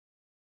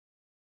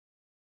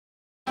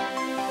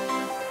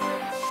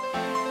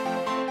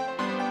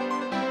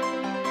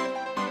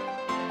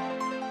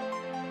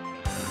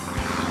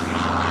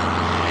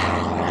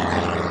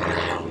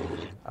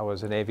I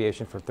was in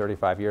aviation for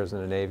 35 years in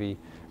the Navy.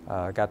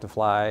 Got to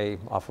fly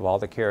off of all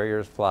the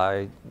carriers,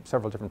 fly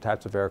several different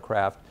types of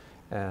aircraft,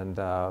 and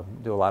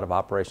do a lot of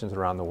operations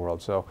around the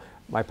world. So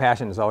my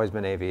passion has always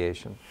been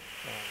aviation.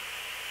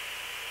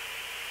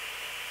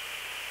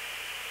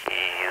 Ease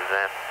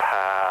and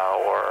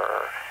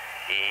power,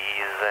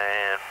 ease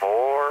and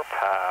more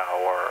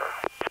power.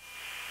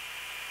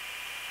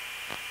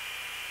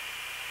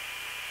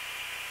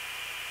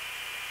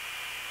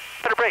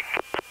 Better brake.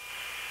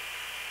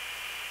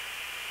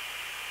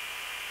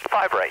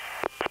 5 right.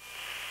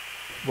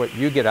 What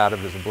you get out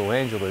of as a Blue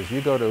Angel is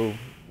you go to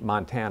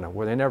Montana,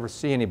 where they never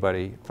see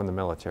anybody from the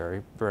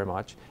military very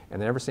much,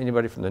 and they never see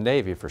anybody from the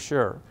Navy for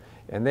sure.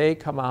 And they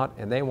come out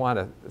and they want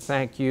to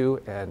thank you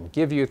and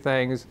give you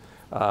things,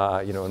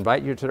 you know,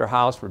 invite you to their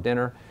house for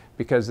dinner,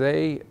 because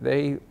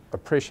they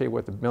appreciate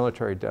what the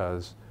military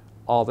does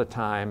all the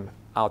time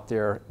out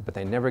there, but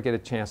they never get a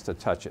chance to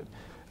touch it.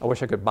 I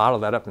wish I could bottle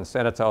that up and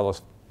send it to all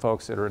those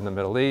folks that are in the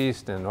Middle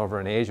East and over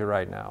in Asia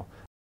right now.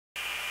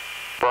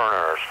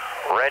 Burners,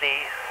 ready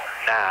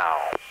now.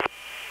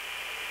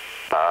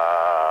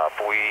 Up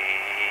we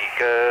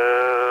go,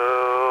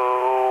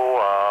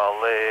 a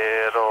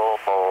little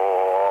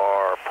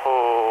more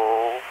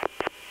pull.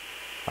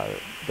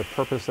 The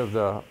purpose of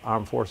the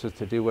armed forces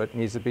to do what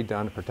needs to be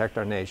done to protect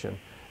our nation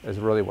is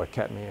really what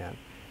kept me in.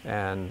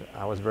 And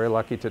I was very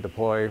lucky to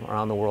deploy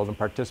around the world and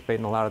participate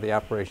in a lot of the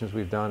operations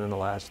we've done in the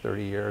last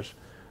 30 years.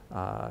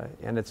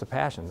 And it's a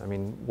passion. I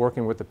mean,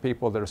 working with the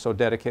people that are so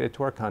dedicated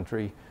to our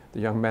country, the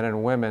young men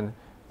and women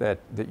that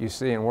you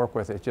see and work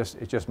with, it just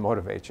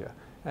motivates you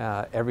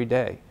every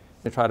day.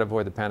 I tried to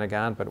avoid the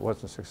Pentagon, but it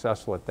wasn't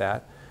successful at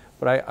that.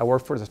 But I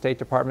worked for the State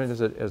Department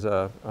as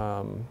a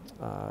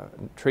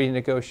treaty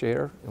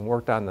negotiator and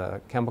worked on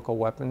the chemical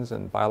weapons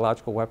and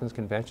biological weapons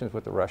conventions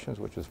with the Russians,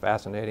 which was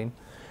fascinating.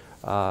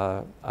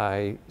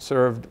 I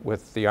served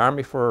with the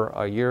Army for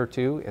a year or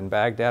two in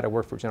Baghdad. I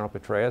worked for General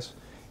Petraeus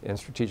in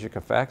strategic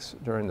effects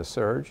during the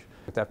surge.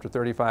 After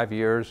 35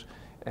 years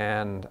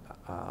and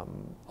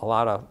a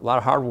lot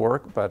of hard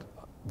work, but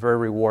very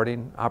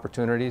rewarding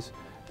opportunities,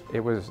 it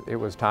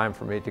was time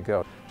for me to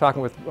go.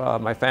 Talking with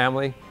my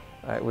family,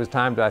 it was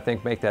time to, I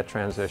think, make that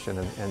transition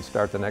and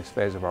start the next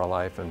phase of our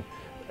life and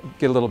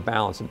get a little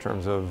balance in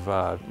terms of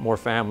more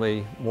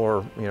family,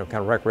 more kind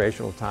of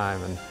recreational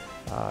time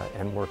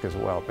and work as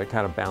well, but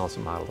kind of balance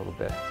them out a little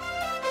bit.